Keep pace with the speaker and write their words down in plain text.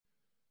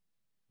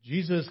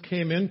Jesus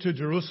came into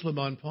Jerusalem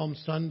on Palm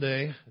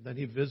Sunday, and then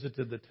he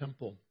visited the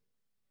temple.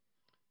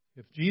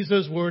 If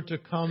Jesus were to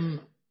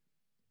come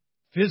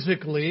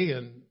physically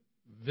and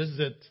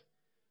visit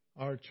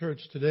our church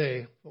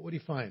today, what would he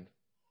find?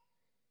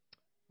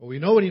 Well, we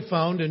know what he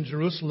found in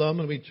Jerusalem,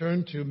 and we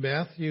turn to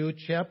Matthew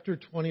chapter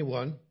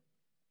 21,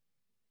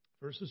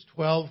 verses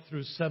 12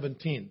 through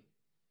 17.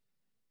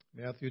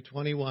 Matthew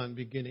 21,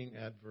 beginning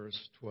at verse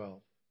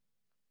 12.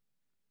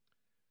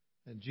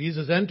 And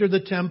Jesus entered the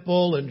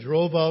temple and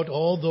drove out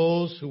all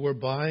those who were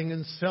buying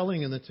and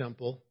selling in the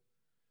temple,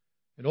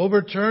 and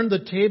overturned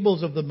the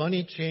tables of the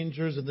money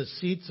changers and the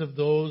seats of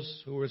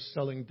those who were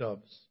selling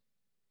doves.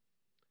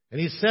 And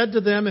he said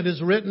to them, "It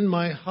is written,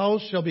 'My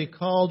house shall be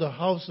called a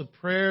house of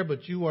prayer,'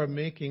 but you are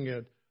making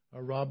it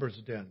a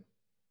robber's den."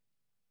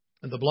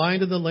 And the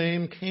blind and the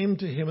lame came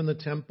to him in the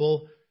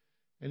temple,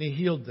 and he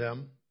healed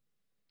them.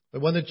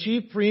 But when the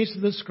chief priests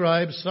and the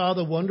scribes saw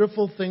the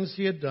wonderful things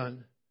he had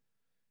done,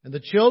 and the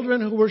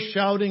children who were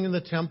shouting in the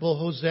temple,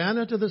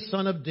 "Hosanna to the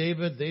Son of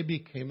David," they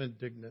became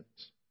indignant.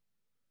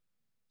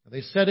 And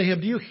they said to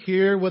him, "Do you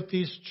hear what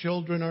these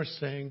children are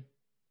saying?"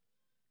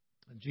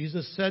 And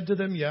Jesus said to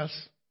them,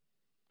 "Yes.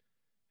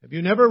 Have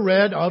you never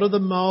read, 'Out of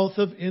the mouth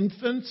of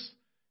infants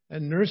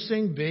and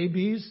nursing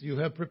babies you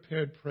have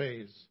prepared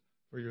praise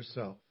for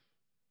yourself'?"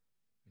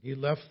 He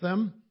left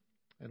them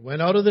and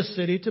went out of the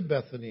city to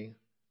Bethany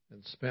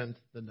and spent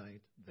the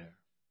night there.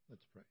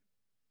 Let's pray.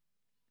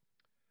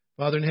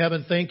 Father in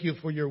heaven, thank you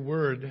for your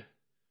word.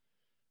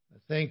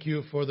 Thank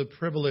you for the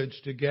privilege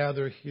to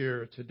gather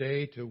here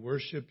today to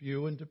worship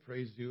you and to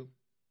praise you.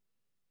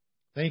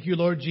 Thank you,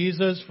 Lord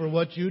Jesus, for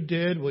what you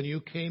did when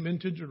you came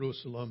into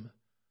Jerusalem.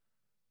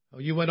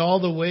 You went all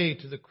the way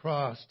to the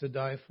cross to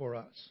die for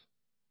us.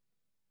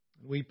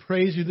 We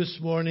praise you this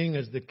morning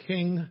as the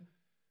King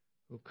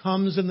who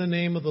comes in the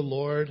name of the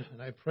Lord.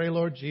 And I pray,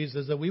 Lord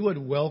Jesus, that we would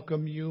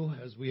welcome you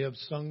as we have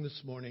sung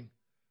this morning.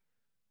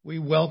 We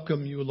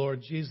welcome you,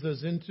 Lord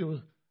Jesus,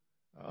 into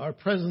our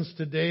presence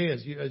today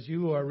as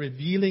you are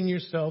revealing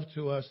yourself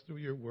to us through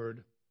your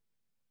word.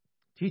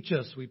 Teach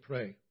us, we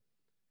pray,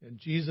 in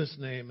Jesus'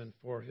 name and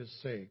for his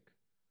sake.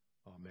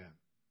 Amen.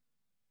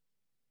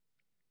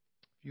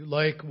 If you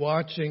like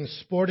watching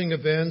sporting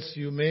events,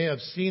 you may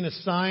have seen a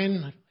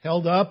sign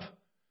held up,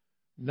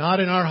 "Not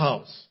in our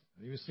house."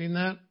 Have you seen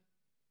that?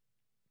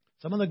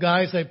 Some of the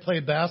guys I play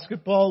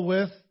basketball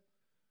with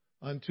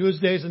on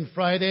Tuesdays and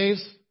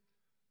Fridays,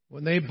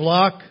 when they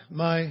block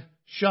my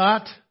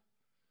shot,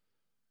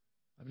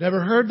 I've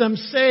never heard them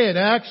say it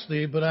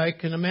actually, but I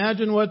can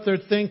imagine what they're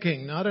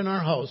thinking. "Not in our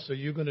house, are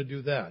you going to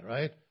do that,"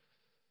 right?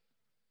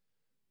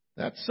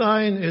 That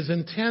sign is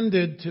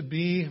intended to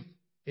be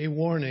a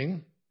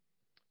warning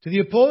to the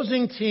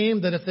opposing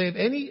team that if they have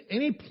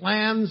any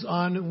plans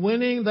on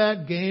winning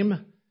that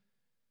game,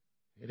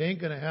 it ain't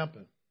going to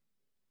happen.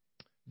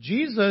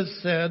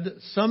 Jesus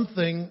said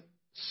something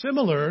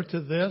similar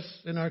to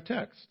this in our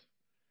text.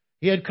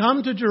 He had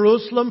come to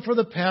Jerusalem for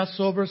the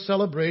Passover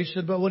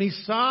celebration, but when he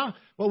saw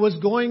what was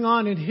going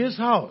on in his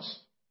house,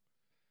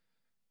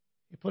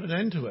 he put an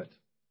end to it.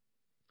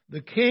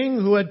 The king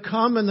who had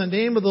come in the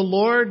name of the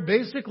Lord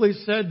basically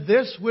said,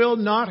 "This will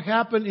not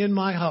happen in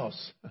my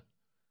house."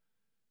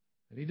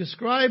 And he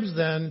describes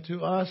then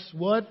to us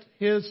what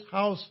his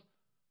house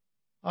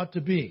ought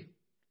to be.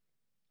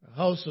 A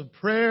house of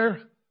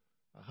prayer,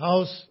 a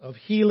house of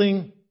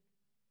healing,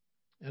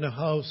 and a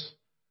house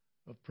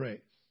of praise.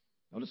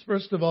 Notice,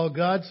 first of all,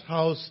 God's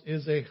house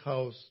is a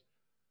house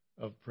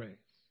of praise.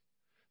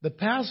 The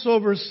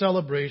Passover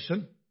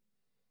celebration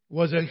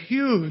was a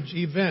huge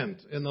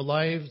event in the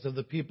lives of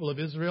the people of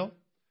Israel.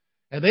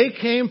 And they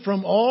came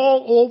from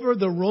all over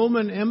the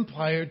Roman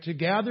Empire to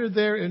gather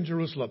there in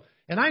Jerusalem.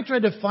 And I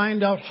tried to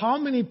find out how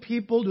many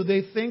people do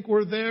they think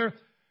were there.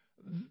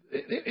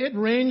 It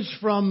ranged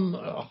from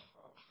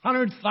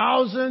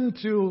 100,000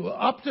 to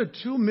up to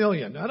 2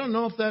 million. I don't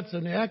know if that's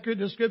an accurate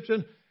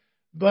description,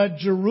 but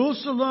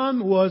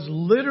Jerusalem was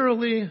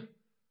literally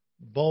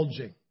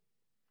bulging.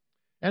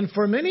 And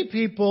for many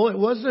people, it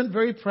wasn't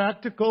very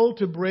practical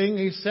to bring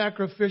a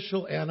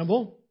sacrificial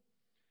animal.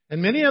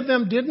 And many of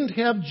them didn't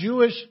have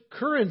Jewish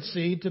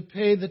currency to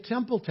pay the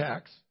temple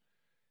tax.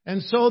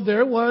 And so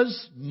there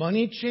was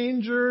money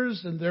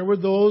changers, and there were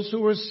those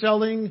who were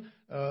selling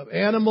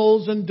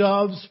animals and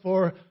doves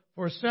for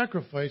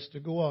sacrifice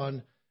to go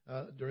on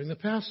during the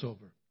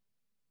Passover.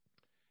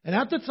 And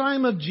at the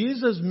time of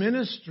Jesus'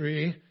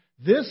 ministry,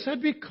 this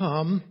had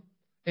become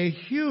a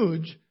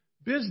huge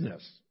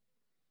business.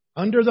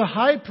 Under the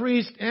high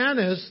priest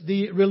Annas,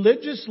 the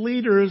religious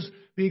leaders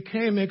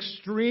became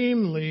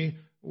extremely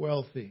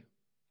wealthy.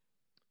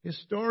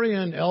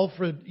 Historian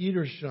Alfred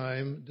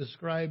Edersheim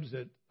describes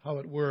it, how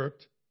it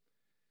worked.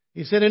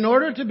 He said, in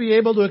order to be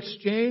able to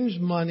exchange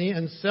money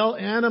and sell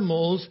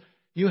animals,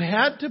 you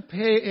had to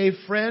pay a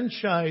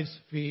franchise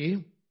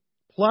fee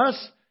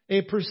plus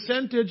a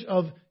percentage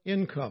of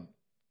income.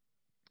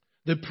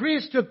 The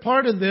priest took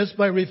part in this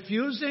by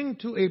refusing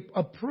to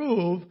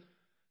approve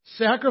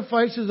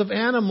sacrifices of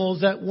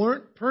animals that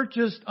weren't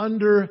purchased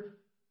under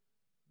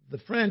the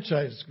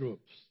franchise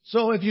groups.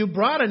 So if you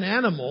brought an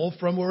animal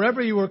from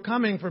wherever you were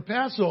coming for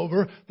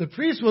Passover, the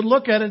priest would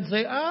look at it and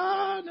say,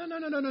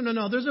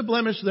 no, there's a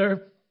blemish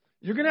there.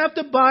 You're going to have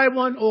to buy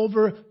one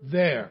over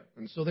there.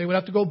 And so they would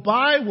have to go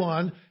buy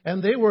one,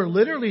 and they were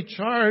literally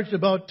charged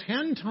about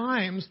 10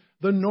 times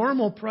the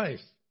normal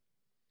price.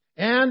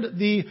 And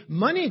the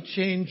money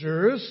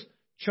changers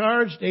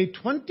charged a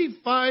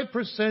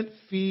 25%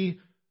 fee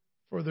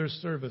for their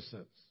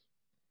services.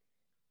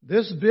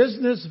 This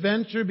business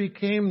venture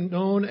became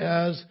known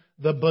as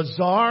the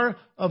Bazaar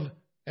of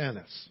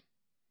Annas.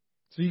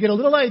 So you get a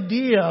little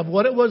idea of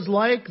what it was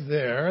like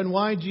there and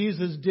why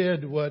Jesus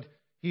did what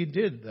he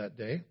did that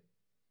day.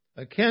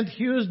 Kent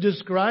Hughes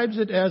describes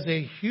it as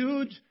a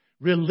huge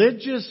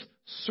religious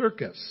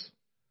circus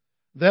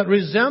that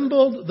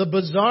resembled the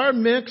bizarre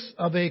mix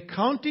of a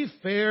county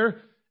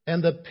fair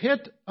and the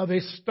pit of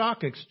a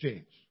stock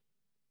exchange.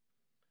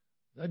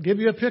 Does that give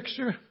you a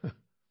picture?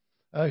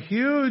 A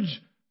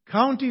huge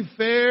county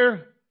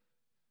fair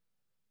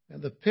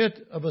and the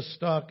pit of a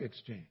stock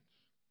exchange.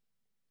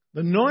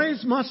 The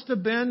noise must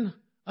have been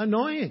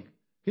annoying.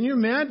 Can you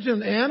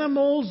imagine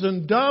animals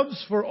and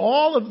doves for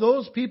all of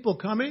those people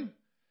coming?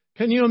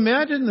 Can you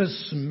imagine the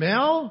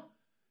smell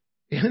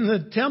in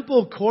the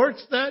temple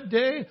courts that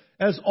day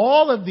as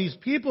all of these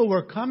people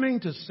were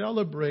coming to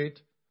celebrate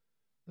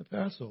the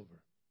Passover?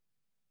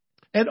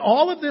 And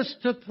all of this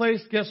took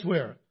place, guess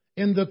where?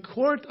 In the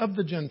court of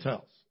the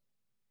Gentiles.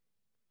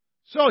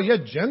 So you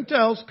had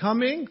Gentiles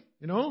coming,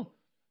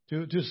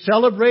 to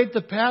celebrate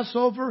the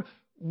Passover.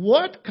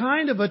 What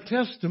kind of a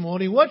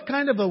testimony, what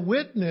kind of a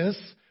witness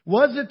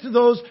was it to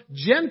those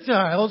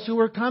Gentiles who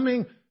were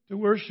coming to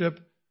worship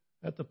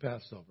at the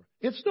Passover?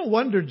 It's no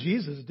wonder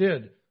Jesus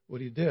did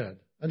what he did.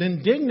 An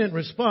indignant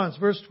response.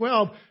 Verse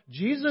 12,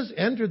 Jesus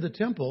entered the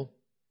temple.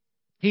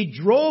 He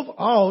drove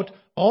out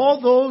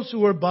all those who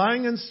were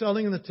buying and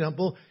selling in the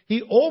temple.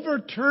 He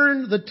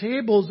overturned the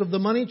tables of the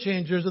money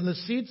changers and the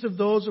seats of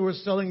those who were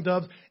selling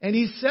doves. And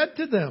he said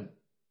to them,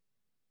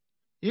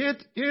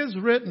 "It is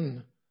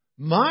written,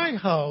 my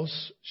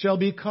house shall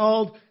be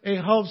called a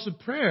house of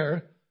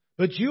prayer,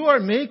 but you are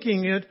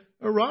making it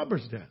a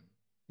robber's den."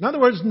 In other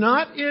words,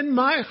 not in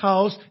my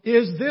house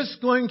is this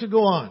going to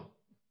go on.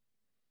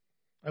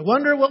 I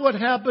wonder what would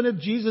happen if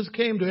Jesus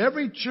came to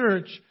every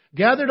church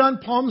gathered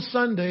on Palm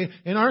Sunday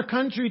in our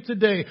country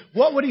today.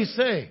 What would he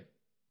say?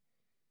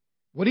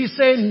 Would he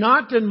say,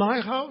 "Not in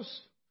my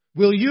house"?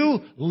 Will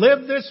you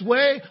live this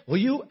way? Will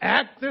you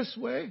act this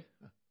way?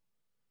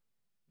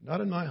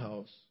 Not in my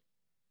house.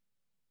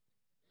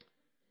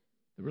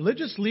 The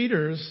religious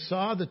leaders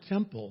saw the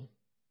temple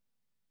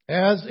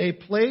as a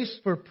place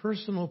for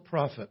personal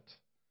profit.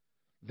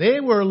 They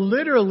were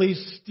literally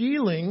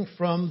stealing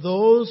from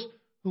those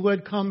who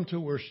had come to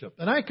worship.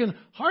 And I can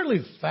hardly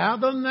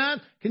fathom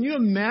that. Can you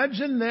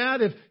imagine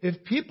that?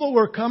 If people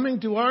were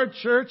coming to our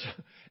church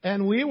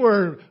and we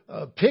were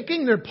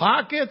picking their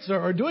pockets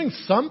or doing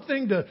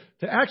something to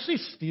actually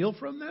steal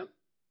from them?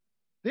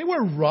 They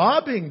were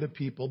robbing the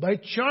people by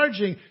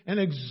charging an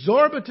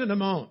exorbitant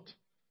amount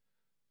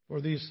for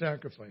these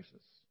sacrifices.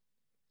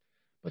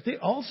 But they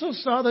also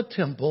saw the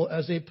temple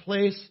as a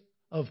place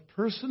of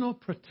personal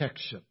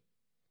protection.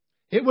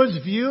 It was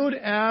viewed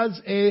as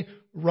a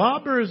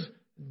robber's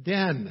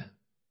den.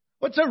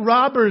 What's a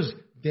robber's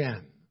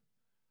den?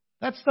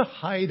 That's the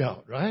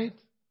hideout, right?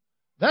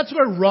 That's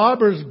where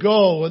robbers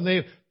go when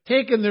they've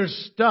taken their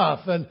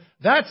stuff, and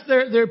that's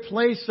their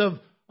place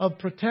of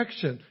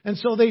protection. And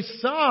so they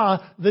saw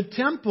the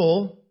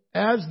temple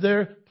as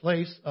their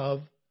place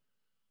of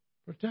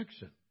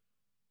protection.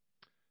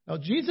 Now,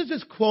 Jesus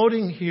is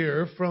quoting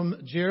here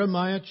from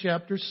Jeremiah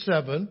chapter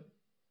 7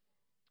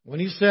 when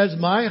he says,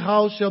 "My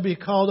house shall be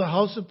called a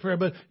house of prayer,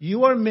 but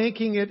you are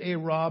making it a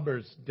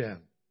robber's den."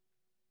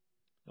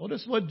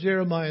 Notice what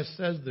Jeremiah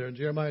says there in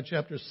Jeremiah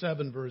chapter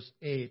 7, verse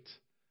 8.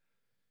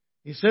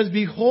 He says,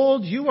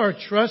 "Behold, you are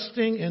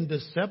trusting in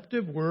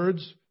deceptive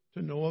words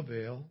to no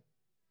avail.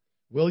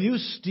 Will you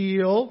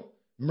steal,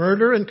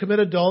 murder, and commit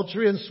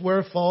adultery, and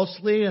swear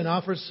falsely, and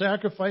offer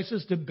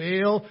sacrifices to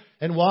Baal,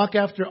 and walk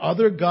after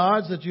other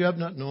gods that you have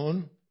not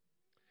known?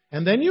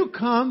 And then you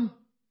come,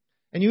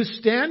 and you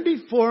stand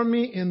before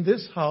me in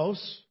this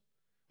house,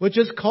 which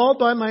is called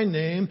by my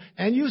name,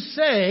 and you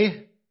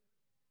say,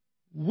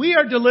 'We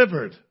are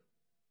delivered.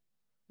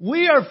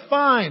 We are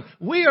fine.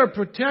 We are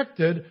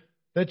protected,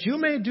 that you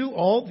may do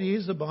all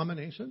these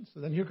abominations.'"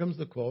 And then here comes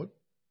the quote.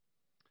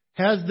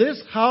 "Has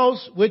this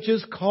house, which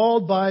is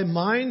called by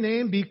my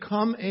name,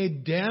 become a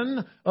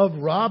den of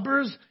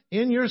robbers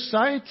in your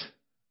sight?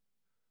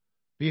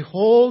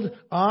 Behold,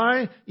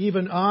 I,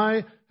 even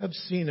I, have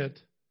seen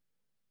it,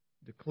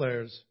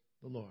 declares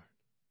the Lord."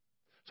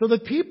 So the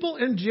people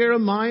in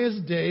Jeremiah's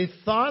day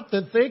thought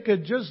that they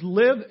could just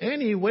live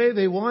any way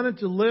they wanted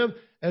to live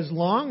as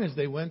long as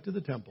they went to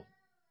the temple.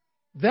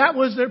 That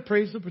was their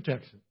place of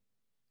protection.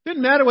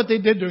 Didn't matter what they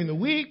did during the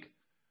week.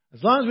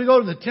 As long as we go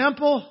to the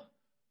temple,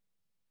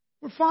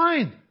 we're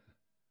fine.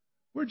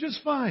 We're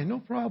just fine. No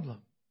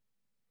problem.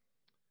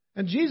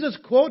 And Jesus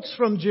quotes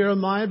from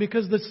Jeremiah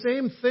because the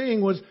same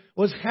thing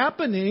was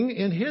happening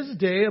in his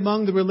day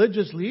among the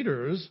religious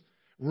leaders.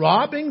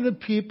 Robbing the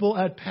people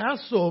at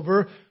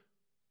Passover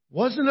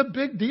wasn't a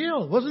big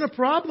deal, wasn't a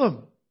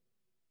problem.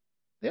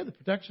 They had the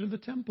protection of the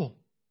temple.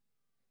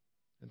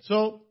 And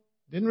so,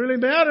 it didn't really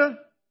matter.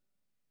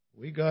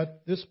 We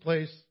got this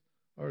place,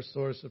 our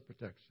source of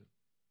protection.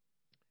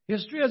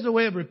 History has a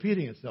way of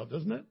repeating itself,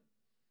 doesn't it?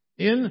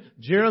 In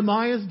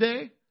Jeremiah's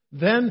day,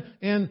 then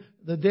in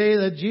the day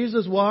that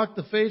Jesus walked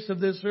the face of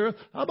this earth.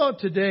 How about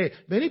today?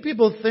 Many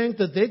people think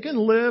that they can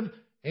live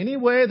any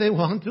way they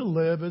want to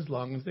live as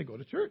long as they go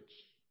to church.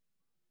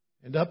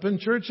 End up in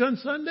church on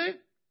Sunday.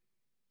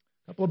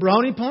 A couple of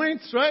brownie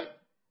points, right?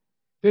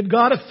 Did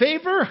God a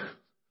favor.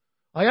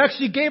 I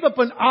actually gave up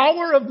an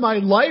hour of my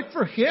life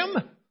for Him.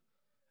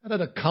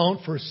 That'd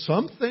account for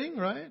something,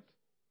 right?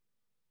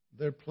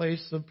 Their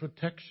place of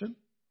protection.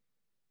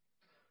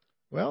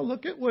 Well,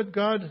 look at what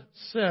God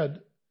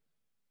said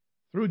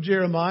through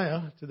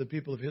Jeremiah to the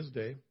people of his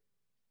day.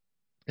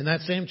 In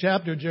that same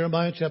chapter,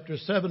 Jeremiah chapter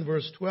 7,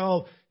 verse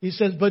 12, he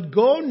says, "But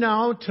go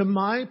now to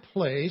my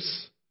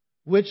place,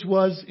 which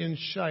was in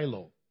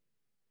Shiloh,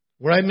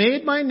 where I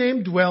made my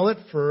name dwell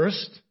at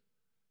first,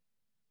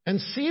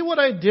 and see what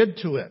I did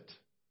to it,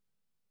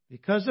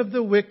 because of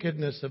the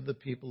wickedness of the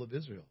people of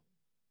Israel.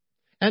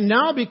 And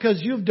now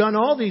because you've done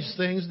all these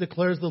things,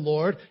 declares the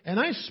Lord, and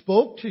I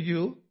spoke to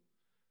you,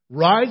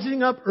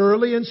 rising up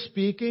early and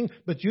speaking,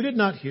 but you did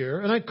not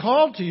hear, and I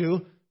called to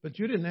you, but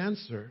you didn't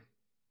answer.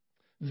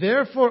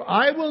 Therefore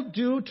I will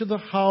do to the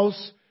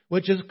house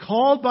which is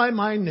called by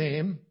my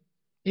name,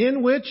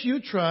 in which you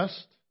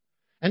trust,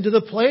 and to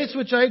the place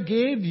which I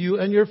gave you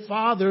and your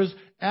fathers,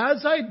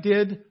 as I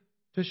did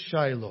to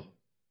Shiloh.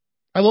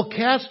 I will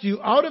cast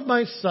you out of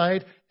my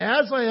sight,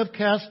 as I have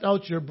cast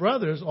out your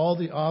brothers, all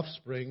the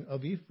offspring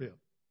of Ephraim."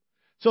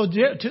 So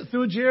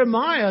through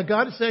Jeremiah,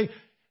 God is saying,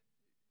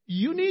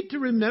 you need to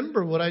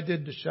remember what I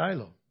did to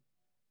Shiloh,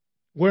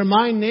 where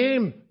my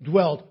name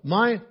dwelt,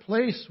 my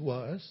place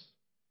was.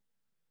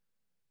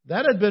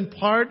 That had been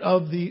part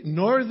of the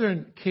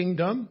northern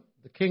kingdom,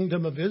 the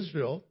kingdom of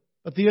Israel.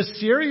 But the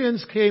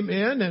Assyrians came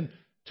in and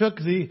took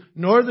the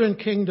northern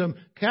kingdom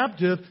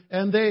captive,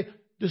 and they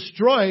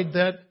destroyed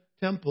that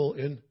temple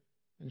in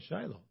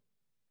Shiloh.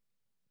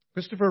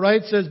 Christopher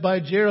Wright says, by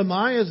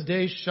Jeremiah's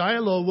day,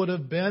 Shiloh would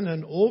have been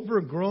an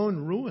overgrown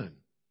ruin,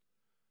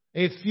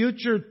 a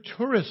future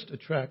tourist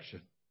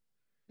attraction.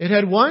 It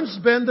had once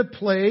been the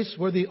place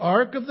where the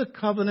Ark of the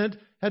Covenant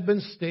had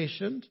been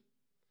stationed,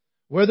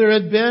 where there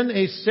had been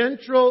a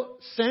central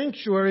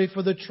sanctuary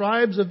for the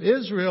tribes of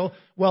Israel,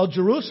 while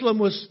Jerusalem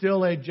was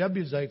still a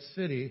Jebusite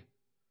city.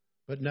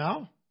 But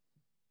now,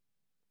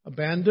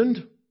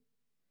 abandoned,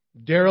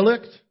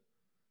 derelict,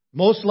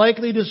 most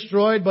likely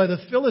destroyed by the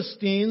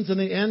Philistines in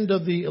the end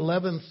of the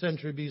 11th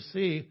century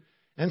BC.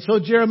 And so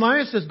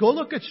Jeremiah says, go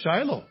look at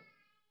Shiloh.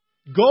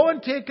 Go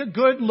and take a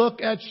good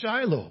look at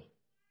Shiloh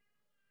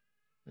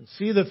and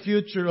see the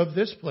future of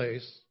this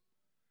place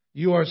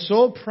you are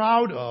so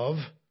proud of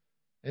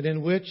and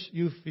in which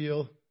you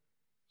feel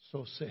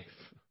so safe.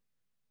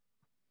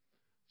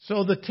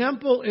 So the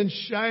temple in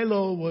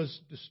Shiloh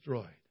was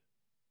destroyed.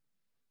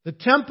 The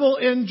temple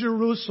in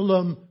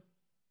Jerusalem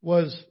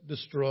was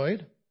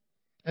destroyed.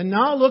 And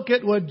now look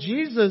at what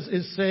Jesus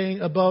is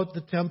saying about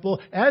the temple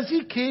as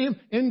He came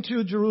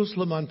into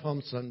Jerusalem on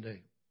Palm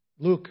Sunday.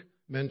 Luke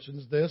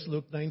mentions this,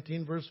 Luke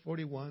 19, verse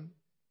 41.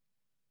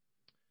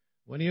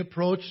 When He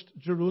approached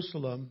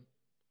Jerusalem,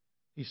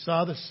 He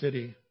saw the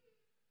city,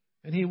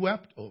 and He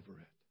wept over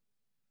it,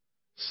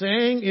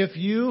 saying, if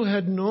you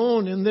had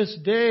known in this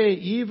day,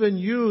 even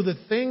you, the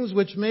things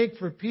which make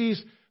for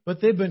peace,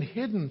 but they've been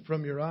hidden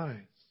from your eyes.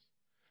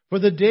 For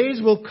the days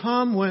will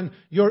come when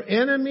your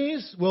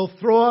enemies will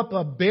throw up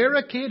a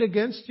barricade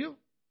against you.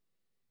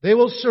 They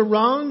will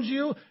surround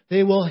you.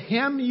 They will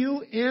hem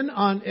you in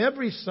on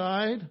every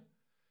side.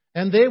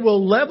 And they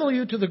will level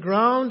you to the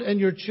ground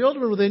and your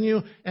children within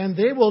you. And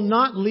they will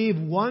not leave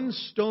one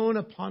stone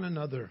upon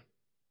another.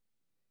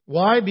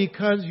 Why?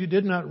 Because you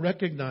did not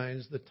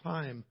recognize the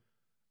time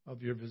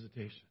of your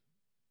visitation.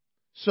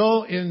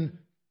 So in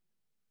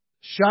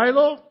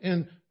Shiloh,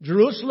 in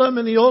Jerusalem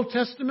in the Old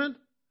Testament,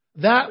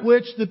 that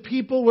which the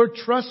people were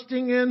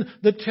trusting in,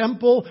 the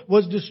temple,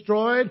 was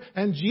destroyed.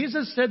 And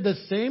Jesus said the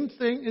same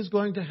thing is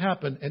going to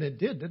happen. And it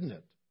did, didn't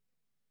it?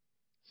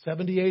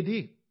 70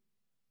 A.D.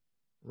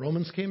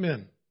 Romans came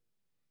in.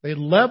 They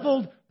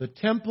leveled the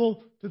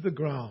temple to the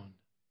ground.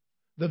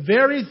 The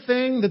very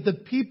thing that the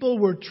people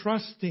were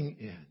trusting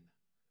in.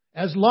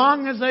 As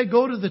long as I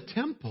go to the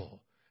temple,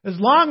 as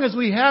long as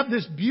we have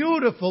this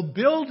beautiful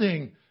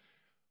building,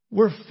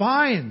 we're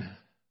fine.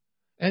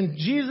 And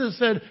Jesus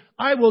said,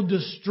 I will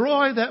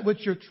destroy that which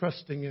you're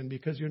trusting in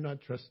because you're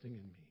not trusting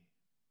in me.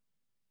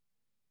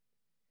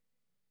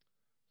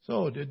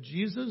 So, did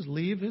Jesus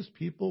leave His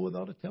people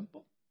without a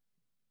temple?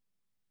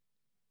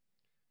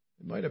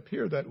 It might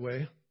appear that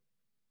way.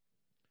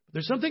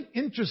 There's something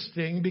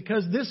interesting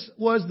because this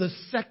was the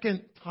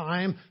second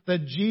time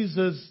that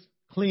Jesus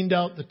cleaned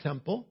out the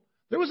temple.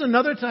 There was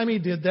another time he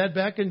did that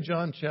back in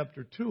John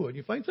chapter 2. And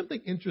you find something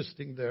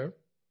interesting there.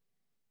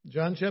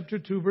 John chapter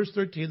 2, verse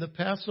 13, the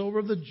Passover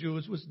of the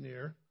Jews was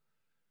near.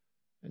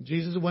 And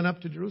Jesus went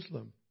up to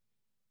Jerusalem.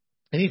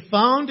 And he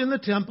found in the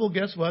temple,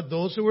 guess what?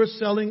 Those who were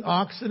selling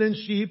oxen and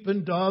sheep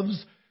and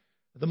doves,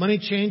 the money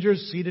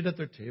changers seated at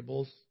their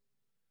tables.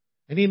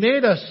 And he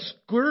made a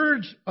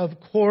scourge of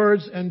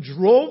cords and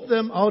drove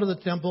them out of the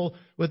temple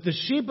with the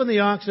sheep and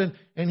the oxen.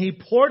 And he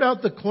poured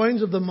out the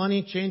coins of the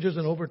money changers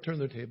and overturned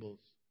their tables.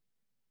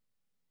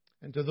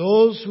 And to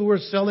those who were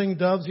selling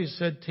doves, he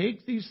said,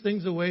 take these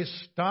things away.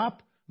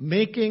 Stop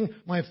making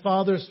my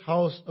Father's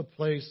house a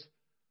place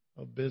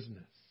of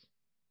business.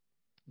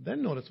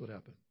 Then notice what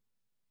happened.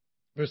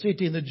 Verse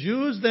 18, the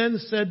Jews then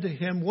said to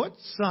him, what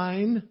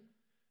sign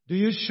do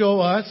you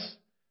show us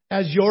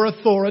as your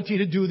authority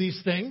to do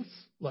these things?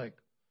 Like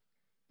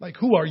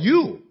who are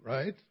you,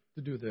 right,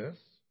 to do this?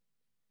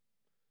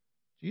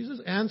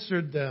 Jesus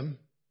answered them.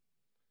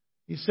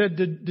 He said,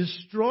 to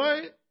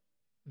destroy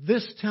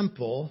this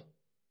temple,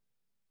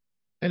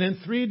 and in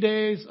 3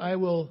 days I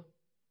will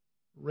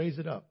raise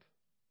it up.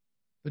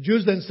 The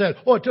Jews then said,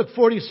 it took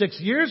 46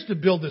 years to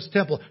build this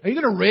temple. Are you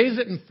going to raise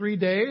it in 3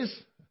 days?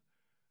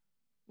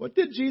 What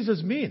did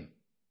Jesus mean?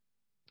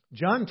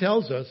 John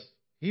tells us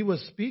he was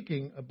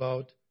speaking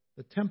about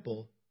the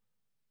temple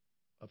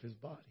of his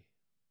body.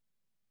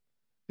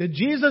 Did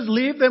Jesus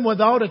leave them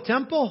without a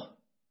temple?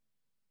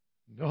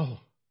 No.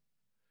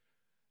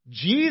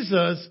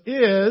 Jesus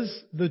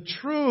is the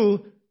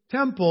true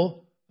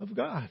temple of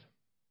God.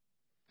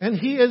 And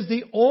He is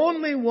the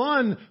only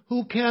one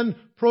who can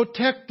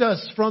protect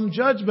us from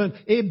judgment.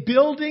 A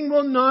building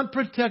will not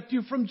protect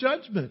you from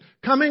judgment.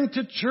 Coming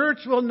to church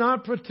will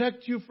not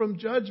protect you from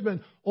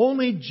judgment.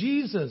 Only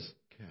Jesus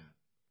can.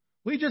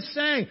 We just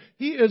sang,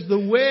 He is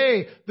the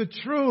way, the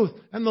truth,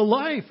 and the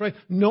life, right?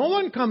 No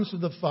one comes to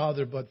the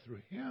Father but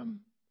through Him.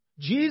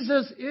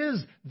 Jesus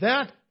is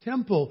that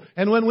temple.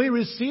 And when we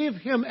receive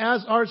Him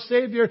as our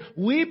Savior,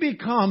 we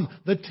become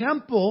the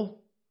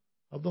temple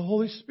of the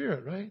Holy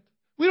Spirit, right?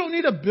 We don't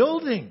need a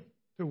building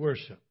to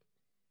worship.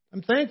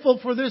 I'm thankful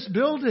for this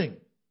building.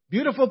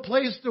 Beautiful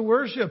place to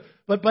worship.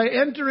 But by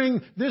entering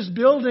this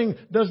building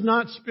does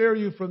not spare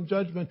you from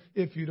judgment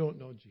if you don't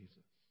know Jesus.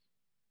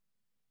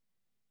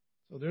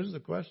 So there's the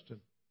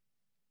question.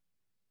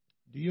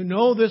 Do you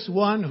know this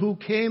one who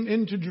came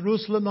into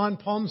Jerusalem on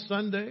Palm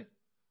Sunday?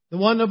 The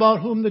one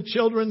about whom the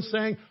children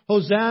sang,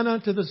 Hosanna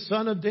to the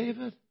Son of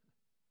David?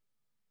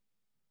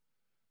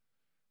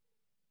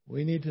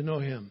 We need to know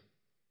Him.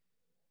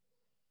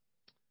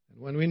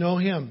 And when we know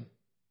Him,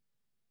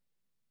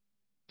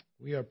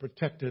 we are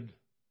protected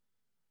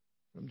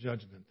from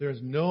judgment. There is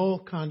no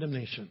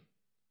condemnation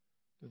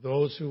to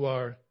those who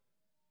are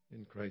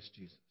in Christ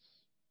Jesus.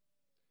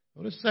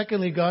 Notice,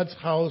 secondly, God's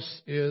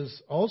house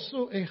is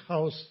also a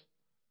house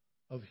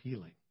of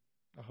healing.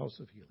 A house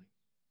of healing.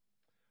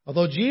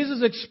 Although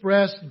Jesus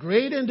expressed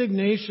great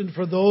indignation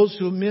for those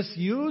who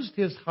misused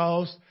His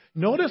house,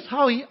 notice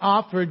how He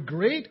offered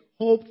great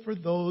hope for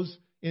those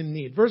in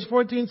need. Verse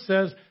 14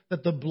 says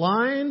that the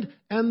blind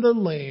and the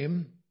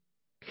lame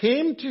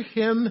came to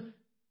Him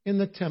in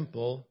the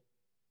temple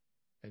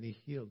and He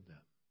healed them.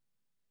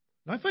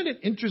 Now, I find it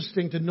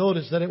interesting to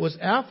notice that it was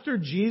after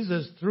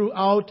Jesus threw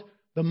out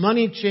the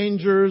money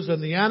changers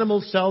and the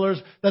animal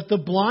sellers that the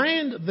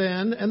blind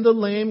then and the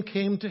lame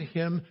came to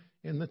Him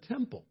in the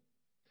temple.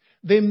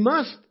 They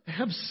must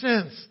have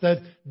sensed that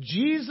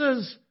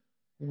Jesus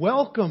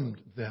welcomed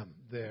them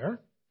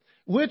there,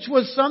 which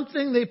was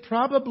something they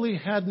probably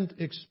hadn't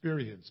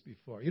experienced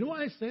before. You know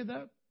why I say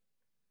that?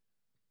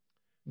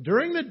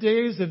 During the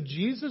days of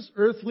Jesus'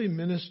 earthly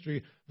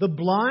ministry, the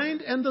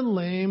blind and the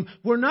lame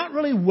were not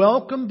really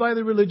welcomed by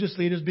the religious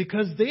leaders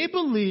because they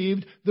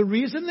believed the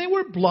reason they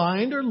were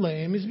blind or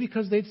lame is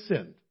because they'd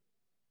sinned.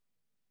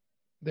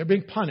 They're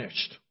being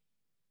punished.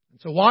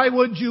 And so why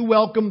would you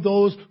welcome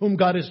those whom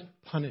God is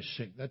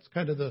punishing? That's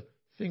kind of the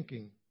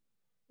thinking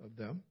of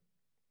them.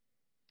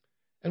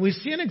 And we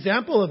see an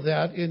example of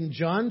that in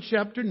John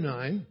chapter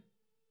 9,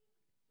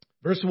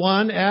 verse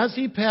 1. As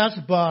He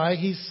passed by,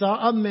 He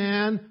saw a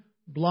man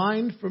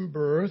blind from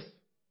birth.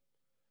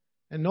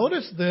 And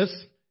notice this,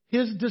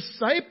 His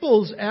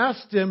disciples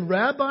asked Him,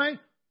 Rabbi,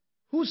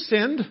 who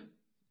sinned?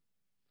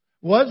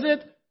 Was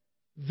it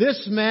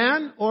this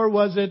man or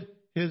was it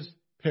his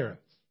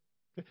parents?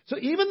 So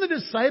even the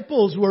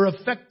disciples were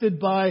affected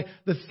by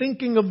the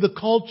thinking of the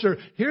culture.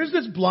 Here's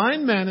this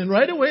blind man, and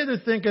right away they're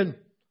thinking,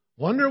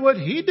 wonder what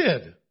he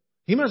did.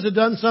 He must have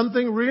done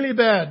something really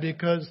bad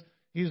because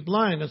he's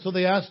blind. And so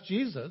they asked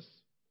Jesus.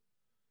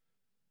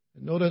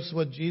 And notice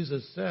what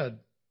Jesus said.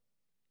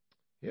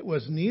 It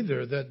was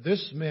neither that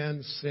this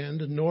man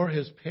sinned nor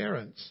his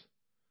parents,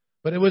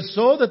 but it was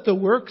so that the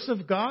works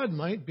of God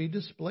might be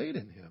displayed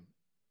in him.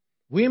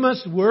 We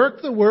must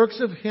work the works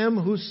of Him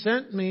who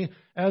sent me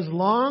as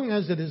long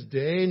as it is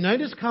day. Night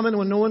is coming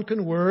when no one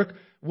can work.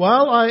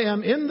 While I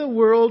am in the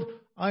world,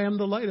 I am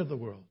the light of the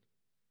world.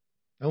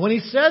 And when He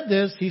said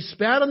this, He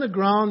spat on the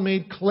ground,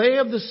 made clay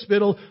of the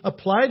spittle,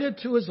 applied it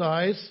to his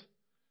eyes,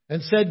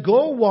 and said,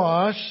 Go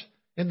wash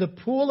in the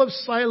pool of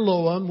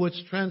Siloam,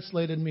 which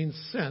translated means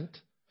sent.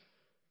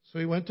 So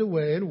he went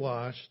away and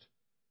washed,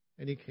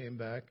 and he came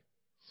back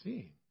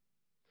seeing.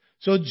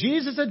 So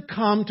Jesus had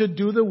come to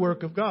do the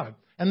work of God.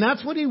 And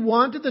that's what he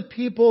wanted the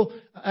people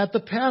at the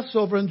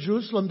Passover in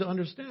Jerusalem to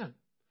understand.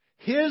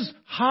 His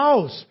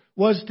house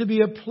was to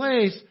be a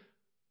place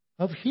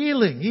of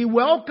healing. He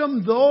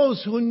welcomed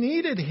those who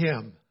needed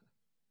him.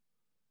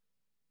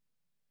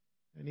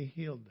 And he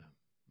healed them.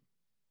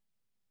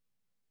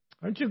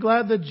 Aren't you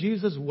glad that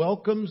Jesus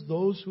welcomes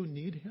those who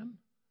need him?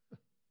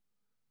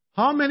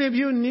 How many of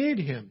you need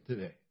him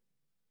today?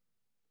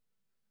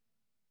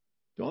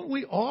 Don't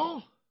we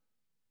all?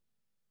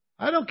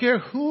 I don't care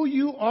who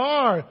you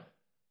are.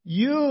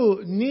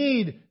 You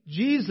need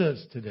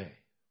Jesus today.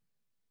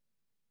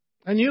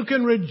 And you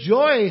can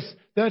rejoice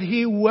that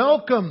he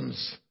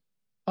welcomes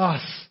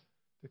us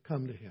to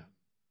come to him.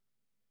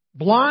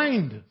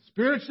 Blind,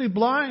 spiritually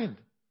blind.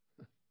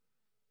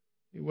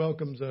 He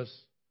welcomes us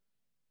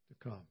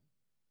to come.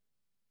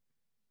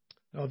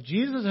 Now, if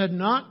Jesus had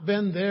not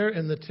been there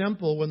in the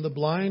temple when the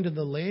blind and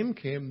the lame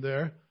came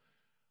there,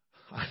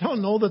 I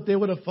don't know that they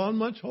would have found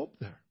much hope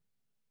there.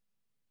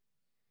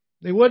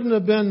 They would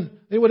have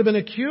been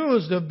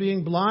accused of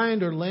being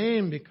blind or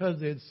lame because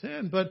they had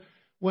sinned. But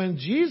when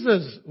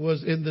Jesus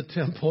was in the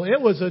temple,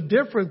 it was a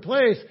different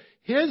place.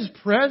 His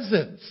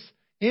presence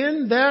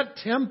in that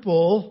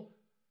temple,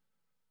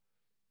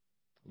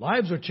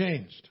 lives were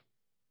changed.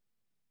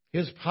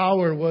 His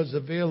power was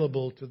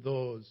available to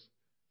those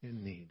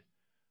in need.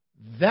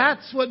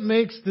 That's what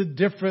makes the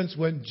difference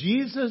when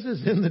Jesus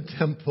is in the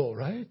temple,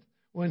 right?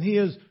 When he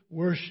is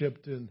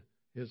worshipped in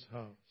his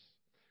house.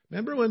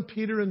 Remember when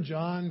Peter and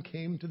John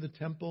came to the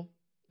temple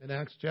in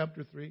Acts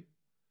chapter 3?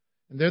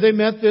 And there they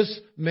met this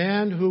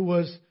man who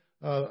was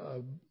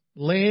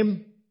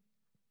lame.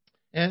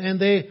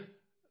 And he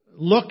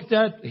looked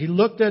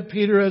at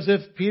Peter as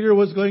if Peter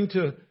was going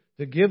to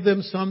give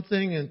them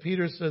something. And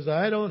Peter says,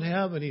 I don't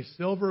have any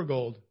silver or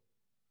gold.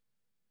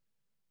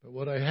 But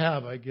what I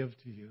have, I give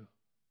to you.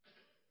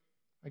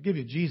 I give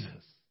you Jesus.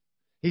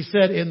 He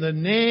said, in the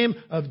name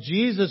of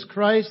Jesus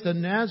Christ the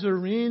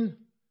Nazarene,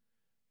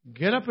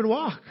 get up and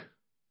walk.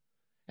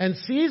 And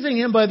seizing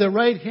him by the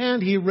right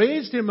hand, he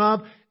raised him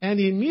up, and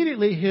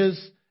immediately his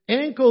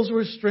ankles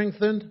were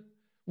strengthened.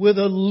 With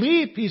a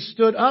leap, he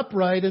stood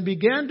upright and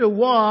began to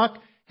walk,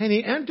 and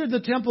he entered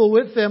the temple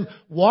with them,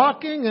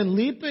 walking and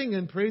leaping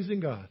and praising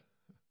God.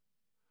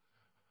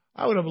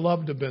 I would have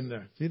loved to have been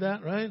there. See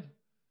that, right?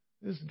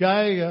 This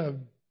guy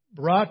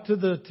brought to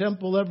the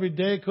temple every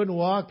day, couldn't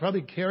walk,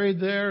 probably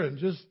carried there, and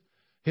just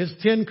his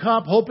tin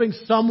cup, hoping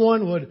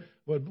someone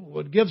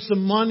would give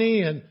some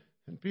money. And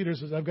Peter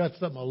says, I've got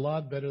something a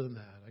lot better than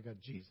that. I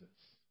got Jesus.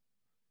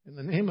 In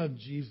the name of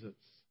Jesus,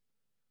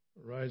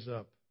 rise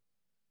up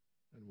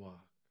and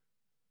walk.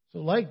 So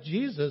like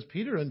Jesus,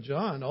 Peter and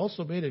John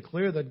also made it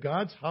clear that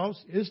God's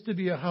house is to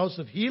be a house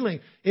of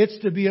healing. It's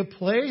to be a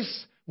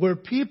place where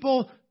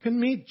people can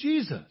meet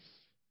Jesus.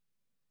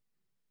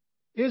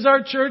 Is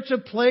our church a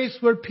place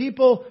where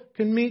people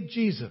can meet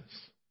Jesus?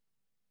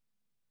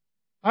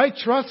 I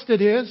trust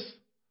it is.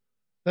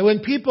 That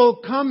when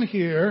people come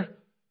here,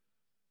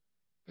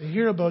 they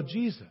hear about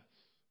Jesus.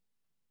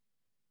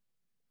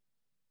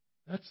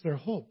 That's their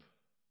hope.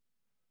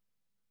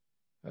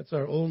 That's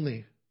our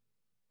only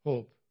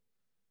hope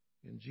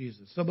in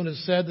Jesus. Someone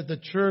has said that the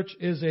church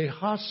is a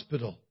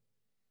hospital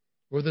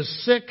where the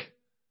sick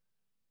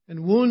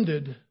and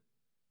wounded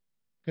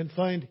can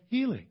find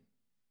healing.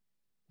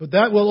 But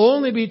that will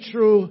only be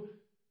true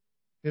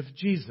if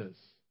Jesus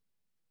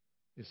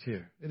is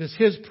here. It is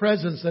his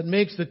presence that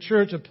makes the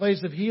church a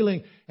place of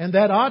healing. And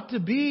that ought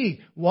to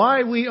be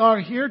why we are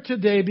here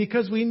today,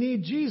 because we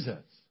need Jesus.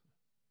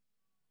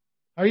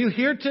 Are you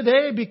here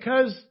today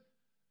because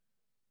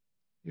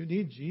you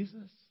need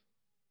Jesus?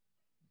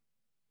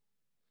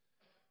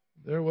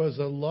 There was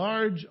a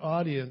large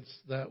audience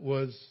that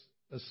was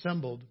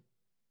assembled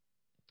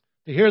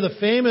to hear the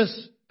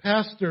famous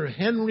pastor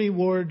Henry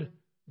Ward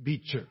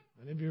Beecher.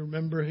 Any of you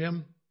remember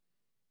him?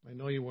 I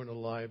know you weren't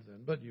alive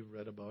then, but you've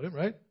read about him,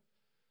 right?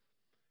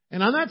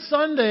 And on that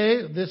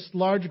Sunday, this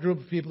large group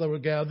of people that were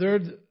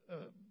gathered,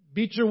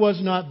 Beecher was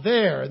not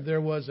there.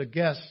 There was a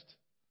guest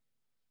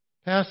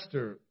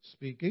pastor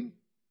speaking.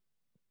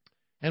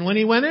 And when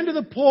he went into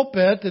the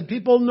pulpit and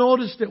people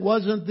noticed it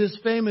wasn't this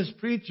famous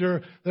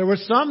preacher, there were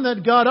some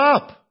that got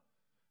up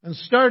and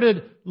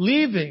started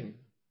leaving,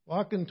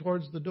 walking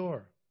towards the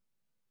door.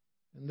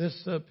 And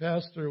this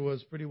pastor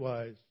was pretty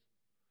wise.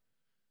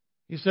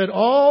 He said,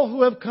 all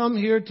who have come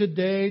here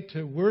today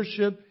to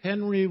worship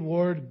Henry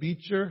Ward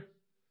Beecher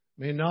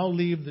may now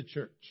leave the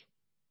church.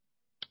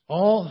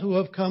 All who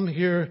have come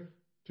here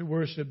to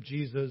worship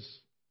Jesus,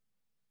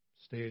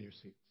 stay in your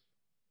seats.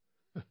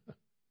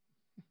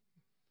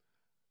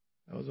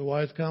 That was a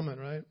wise comment,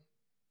 right?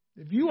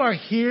 If you are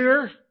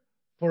here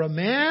for a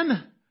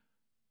man,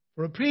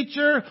 for a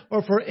preacher,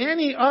 or for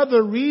any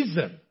other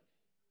reason,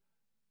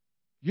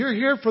 you're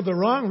here for the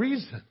wrong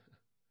reason.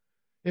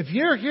 If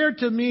you're here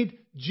to meet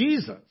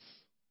Jesus,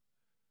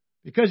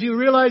 because you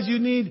realize you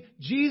need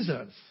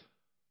Jesus,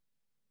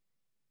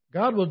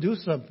 God will do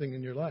something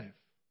in your life.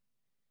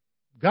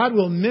 God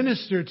will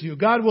minister to you.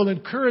 God will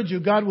encourage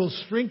you. God will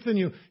strengthen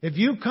you. If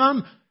you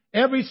come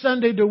every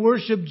Sunday to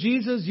worship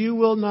Jesus, you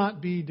will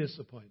not be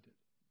disappointed.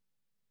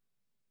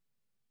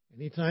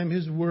 Anytime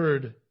His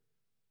Word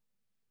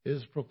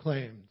is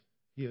proclaimed,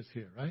 He is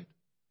here, right?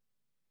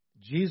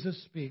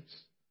 Jesus speaks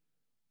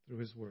through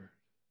His Word.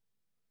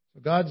 So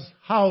God's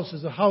house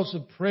is a house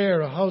of prayer,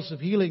 a house of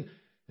healing.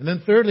 And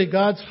then thirdly,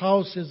 God's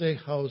house is a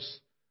house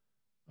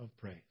of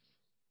praise.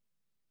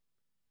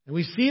 And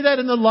we see that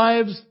in the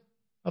lives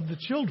of the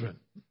children.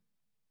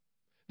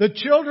 The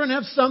children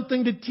have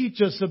something to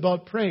teach us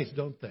about praise,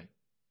 don't they?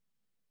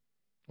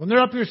 When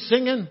they're up here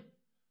singing,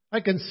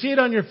 I can see it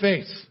on your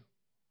face.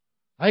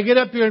 I get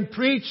up here and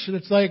preach, and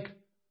it's like,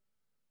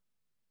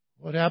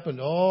 what happened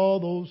to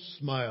all those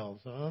smiles,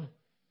 huh?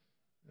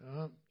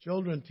 Yeah,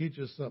 children teach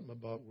us something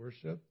about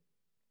worship.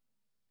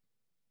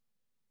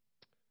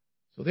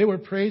 So they were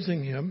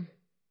praising Him,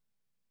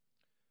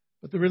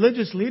 but the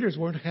religious leaders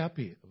weren't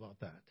happy about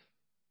that.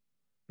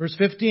 Verse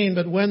 15,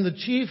 but when the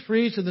chief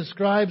priests and the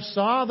scribes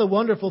saw the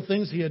wonderful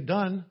things He had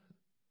done,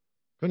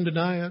 couldn't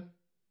deny it,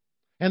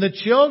 and the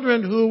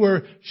children who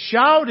were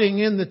shouting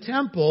in the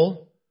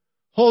temple,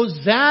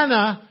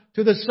 Hosanna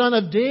to the Son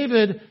of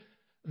David,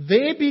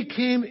 they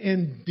became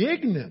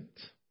indignant.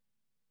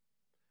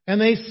 And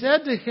they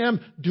said to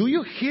Him, do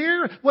you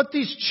hear what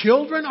these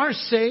children are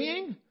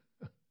saying?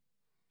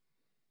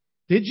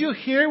 Did you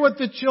hear what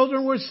the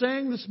children were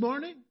saying this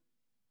morning?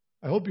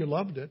 I hope you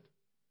loved it.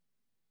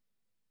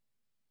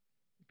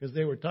 Because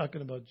they were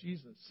talking about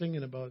Jesus,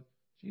 singing about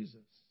Jesus.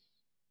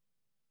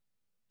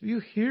 Do you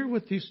hear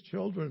what these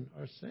children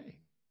are saying?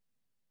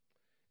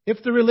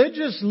 If the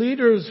religious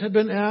leaders had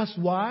been asked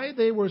why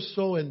they were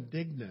so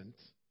indignant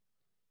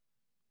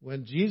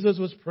when Jesus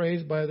was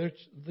praised by the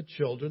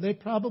children, they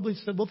probably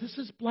said, well, this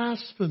is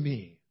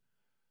blasphemy.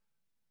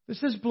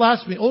 This is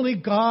blasphemy. Only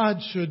God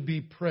should be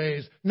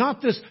praised,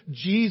 not this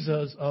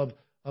Jesus of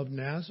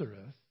Nazareth.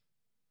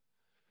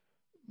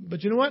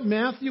 But you know what?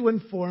 Matthew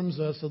informs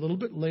us a little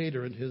bit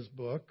later in his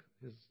book,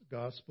 his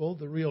gospel,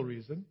 the real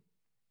reason.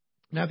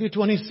 Matthew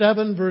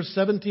 27, verse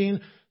 17.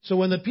 So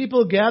when the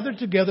people gathered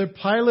together,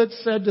 Pilate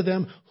said to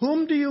them,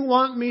 whom do you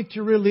want me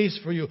to release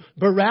for you?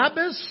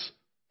 Barabbas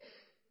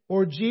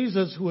or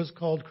Jesus who is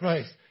called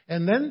Christ?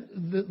 And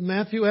then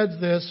Matthew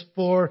adds this,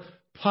 for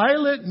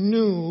Pilate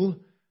knew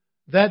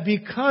that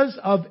because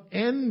of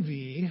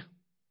envy,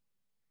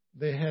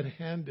 they had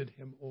handed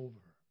Him over.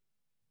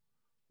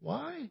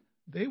 Why?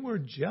 They were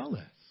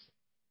jealous.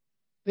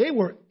 They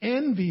were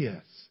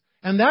envious.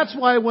 And that's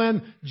why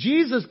when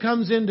Jesus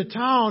comes into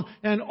town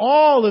and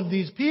all of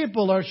these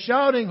people are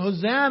shouting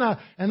Hosanna,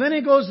 and then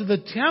He goes to the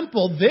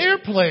temple, their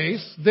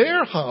place,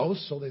 their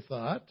house, so they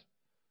thought,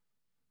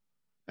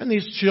 and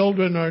these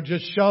children are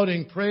just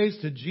shouting praise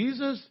to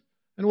Jesus,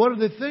 and what are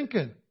they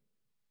thinking?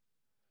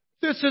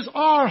 This is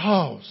our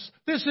house.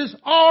 This is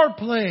our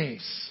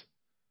place.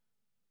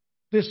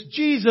 This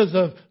Jesus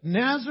of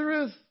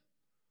Nazareth.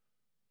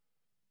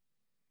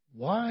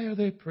 Why are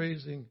they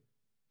praising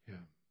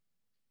Him?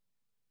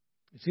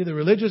 You see, the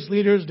religious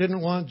leaders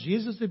didn't want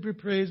Jesus to be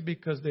praised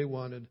because they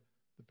wanted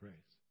the praise.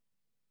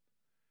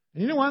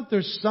 And you know what?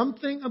 There's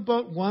something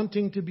about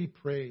wanting to be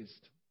praised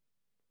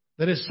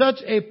that is such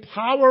a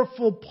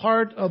powerful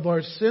part of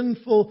our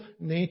sinful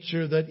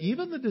nature that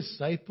even the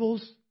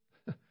disciples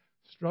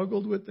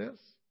struggled with this.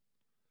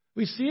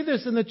 We see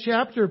this in the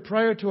chapter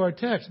prior to our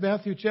text,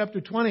 Matthew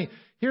chapter 20.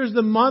 Here's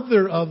the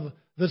mother of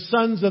the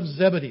sons of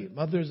Zebedee,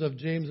 mothers of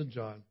James and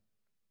John.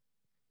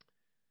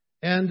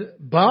 And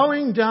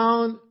bowing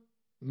down,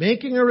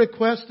 making a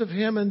request of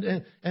Him,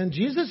 and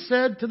Jesus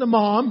said to the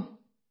mom,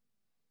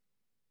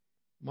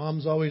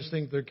 moms always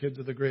think their kids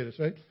are the greatest,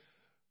 right?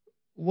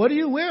 What do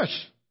you wish?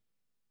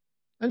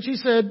 And she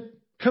said,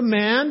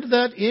 command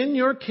that in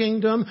your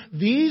kingdom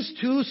these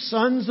two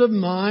sons of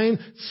mine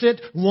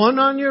sit, one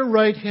on your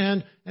right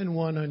hand and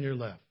one on your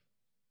left.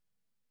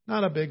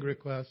 Not a big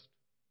request.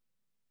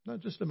 Not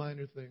just a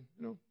minor thing.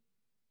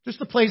 Just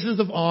the places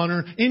of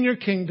honor in your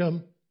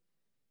kingdom.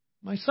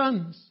 My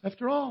sons,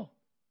 after all.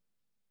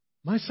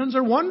 My sons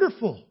are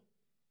wonderful.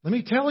 Let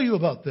me tell you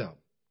about them.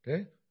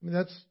 Okay?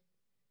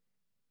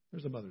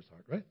 There's a mother's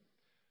heart, right?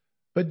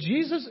 But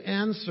Jesus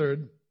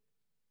answered,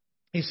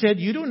 He said,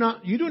 you do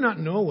not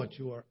know what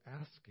you are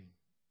asking.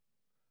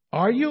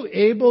 Are you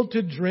able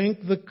to drink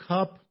the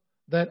cup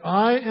that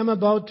I am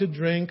about to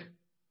drink?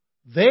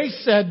 They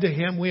said to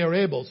Him, we are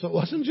able. So it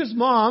wasn't just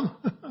mom.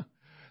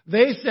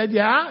 They said,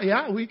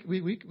 yeah, we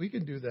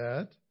can do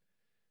that.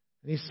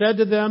 And He said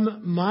to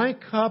them, my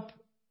cup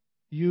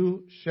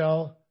you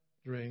shall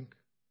drink.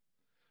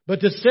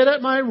 But to sit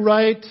at my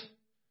right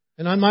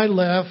and on my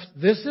left,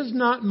 this is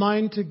not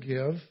mine to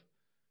give,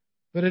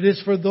 but it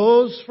is for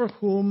those for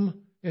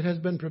whom it has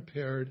been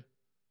prepared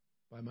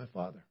by my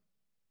Father.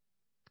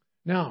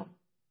 Now,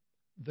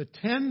 the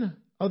 10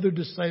 other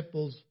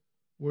disciples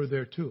were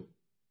there too.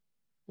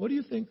 What do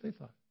you think they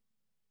thought?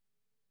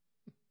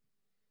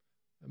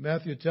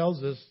 Matthew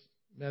tells us,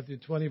 Matthew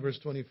 20, verse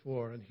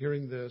 24, and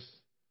hearing this,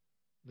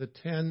 the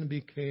 10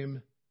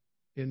 became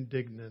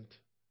indignant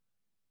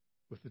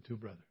with the two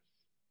brothers.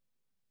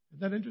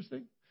 Isn't that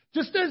interesting?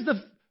 Just as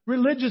the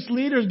religious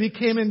leaders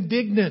became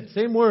indignant,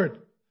 same word,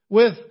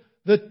 with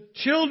the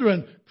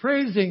children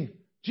praising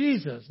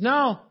Jesus.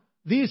 Now,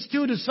 these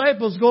two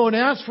disciples go and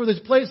ask for this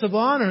place of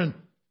honor, and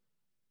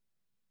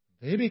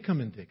they become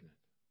indignant.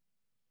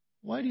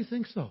 Why do you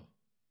think so?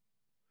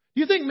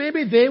 Do you think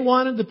maybe they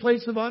wanted the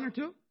place of honor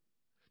too?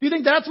 Do you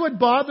think that's what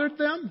bothered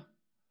them?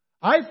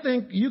 I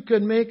think you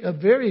could make a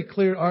very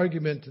clear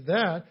argument to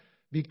that,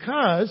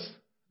 because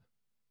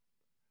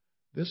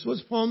this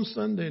was Palm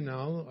Sunday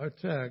now, our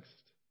text.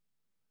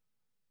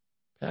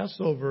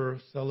 Passover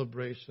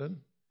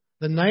celebration.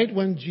 The night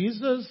when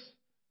Jesus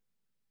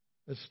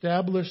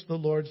established the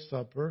Lord's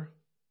Supper.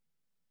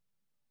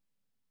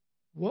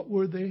 What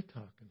were they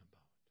talking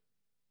about?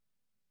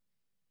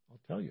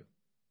 I'll tell you.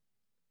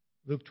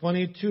 Luke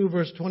 22,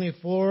 verse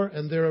 24,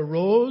 and there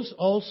arose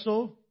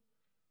also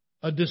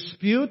a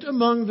dispute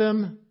among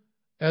them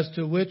as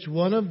to which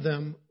one of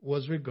them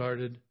was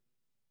regarded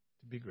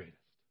to be greatest.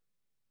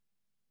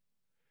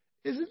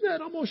 Isn't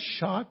that almost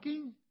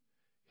shocking?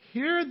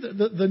 Here,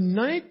 the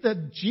night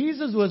that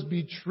Jesus was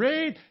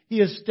betrayed,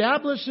 He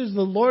establishes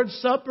the Lord's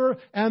Supper,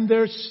 and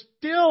they're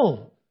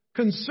still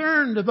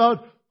concerned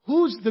about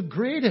who's the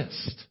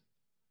greatest.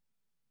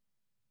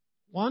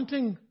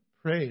 Wanting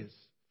praise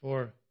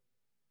for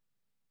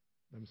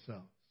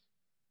themselves.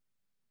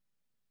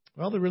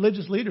 Well, the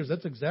religious leaders,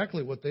 that's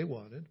exactly what they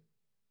wanted.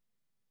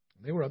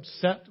 They were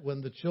upset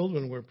when the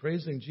children were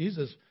praising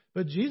Jesus.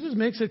 But Jesus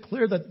makes it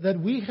clear that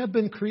we have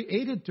been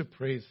created to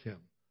praise Him.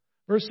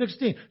 Verse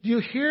 16, do you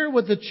hear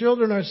what the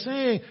children are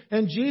saying?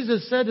 And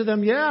Jesus said to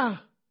them, yeah.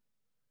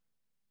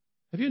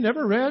 Have you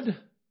never read?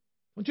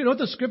 Don't you know what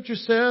the Scripture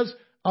says?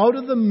 Out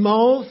of the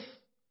mouth,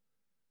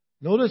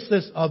 notice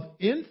this, of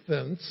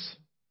infants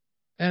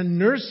and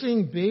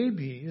nursing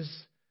babies,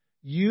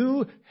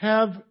 you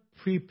have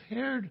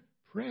prepared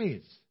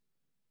praise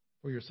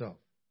for yourself.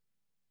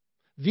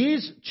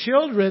 These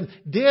children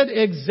did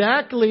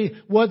exactly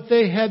what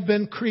they had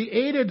been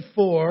created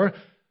for.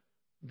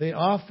 They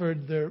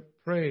offered their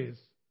praise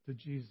to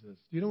Jesus. Do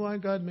you know why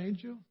God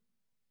made you?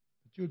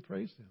 That you would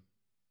praise Him.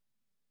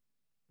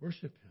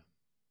 Worship Him.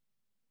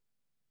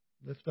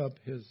 Lift up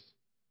His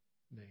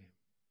name.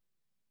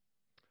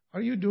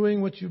 Are you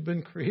doing what you've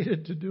been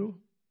created to do?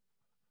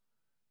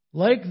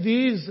 Like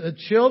these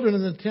children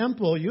in the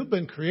temple, you've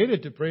been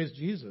created to praise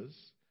Jesus.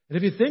 And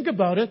if you think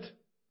about it,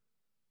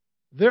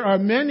 there are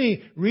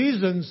many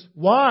reasons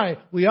why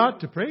we ought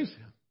to praise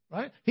Him,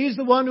 right? He's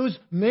the one who's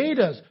made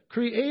us,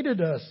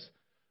 created us,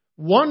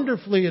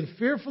 wonderfully and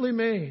fearfully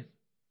made,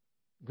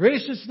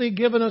 graciously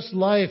given us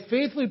life,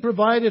 faithfully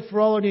provided for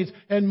all our needs.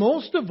 And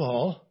most of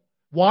all,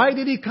 why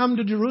did He come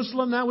to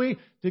Jerusalem that way?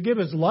 To give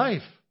His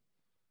life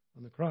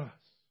on the cross.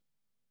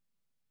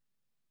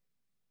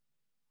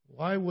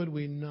 Why would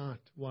we not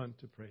want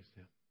to praise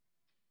Him?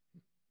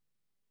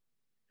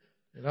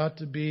 It ought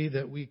to be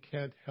that we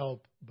can't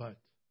help but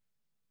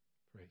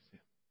praise Him.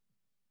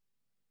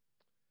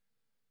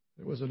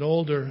 There was an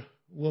older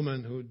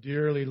woman who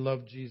dearly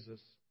loved Jesus.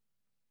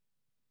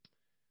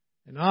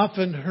 And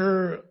often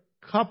her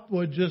cup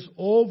would just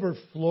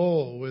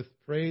overflow with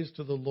praise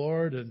to the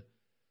Lord. And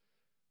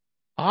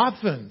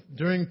often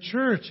during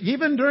church,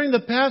 even during the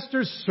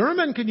pastor's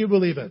sermon, can you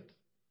believe it?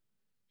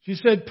 She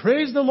said,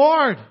 praise the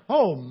Lord.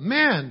 Oh,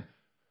 man.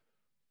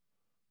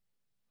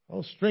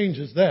 How strange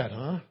is that,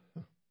 huh?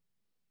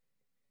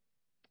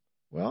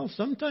 Well,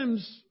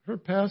 sometimes her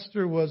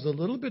pastor was a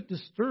little bit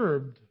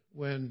disturbed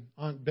when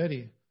Aunt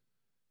Betty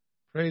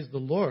praised the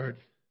Lord.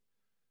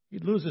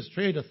 He'd lose his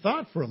train of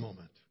thought for a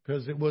moment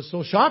because it was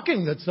so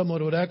shocking that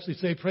someone would actually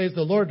say, praise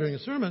the Lord during a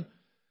sermon.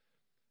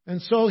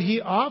 And so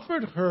he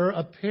offered her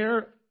a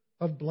pair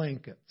of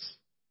blankets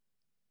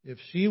if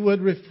she would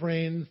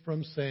refrain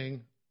from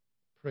saying,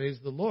 praise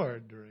the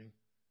Lord during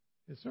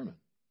his sermon.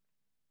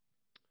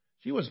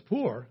 She was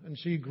poor, and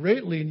she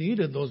greatly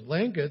needed those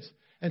blankets,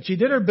 and she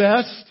did her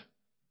best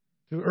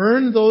to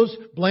earn those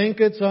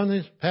blankets on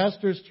his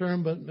pastor's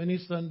term, but many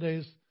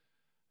Sundays,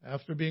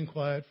 after being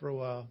quiet for a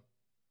while,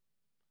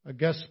 a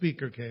guest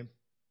speaker came,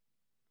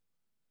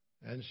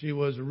 and she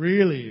was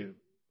really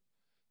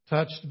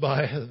touched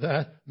by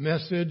that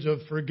message of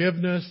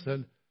forgiveness,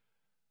 and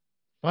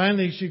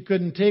finally, she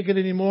couldn't take it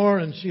anymore,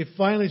 and she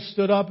finally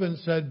stood up and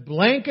said,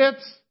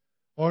 blankets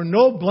or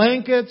no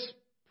blankets,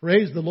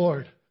 praise the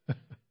Lord.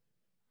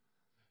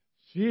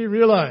 She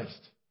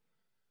realized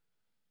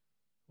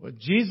what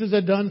Jesus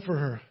had done for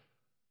her.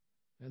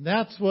 And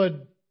that's what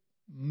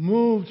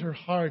moved her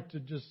heart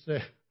to just say,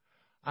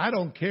 I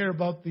don't care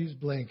about these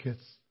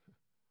blankets.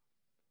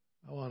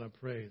 I want to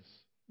praise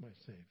my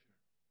Savior.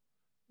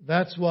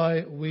 That's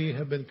why we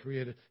have been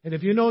created. And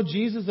if you know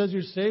Jesus as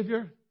your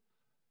Savior,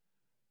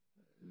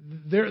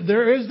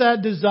 there is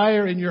that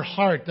desire in your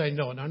heart, I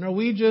know. Now,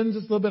 Norwegians,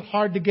 it's a little bit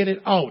hard to get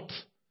it out.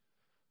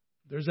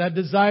 There's that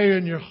desire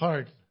in your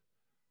heart.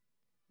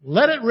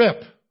 Let it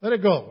rip. Let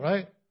it go,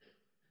 right?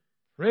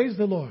 Praise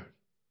the Lord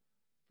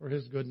for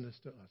His goodness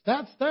to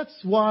us. That's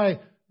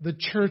why the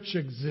church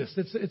exists.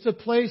 It's a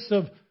place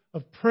of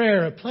of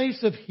prayer, a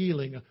place of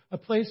healing, a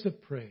place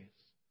of praise.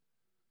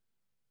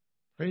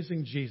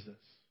 Praising Jesus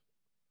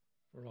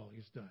for all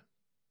He's done.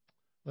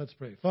 Let's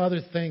pray.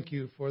 Father, thank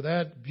You for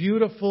that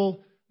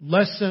beautiful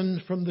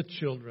lesson from the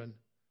children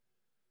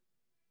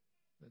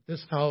that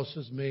this house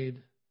is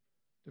made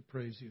to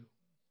praise You.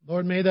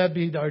 Lord, may that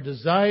be our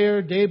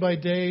desire day by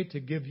day to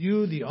give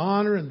You the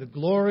honor and the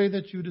glory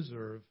that You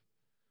deserve.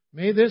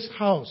 May this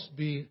house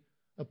be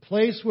a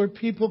place where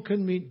people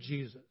can meet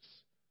Jesus,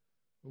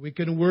 where we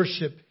can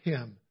worship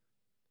Him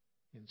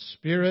in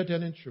spirit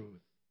and in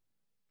truth.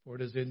 For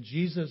it is in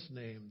Jesus'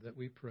 name that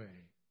we pray.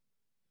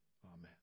 Amen.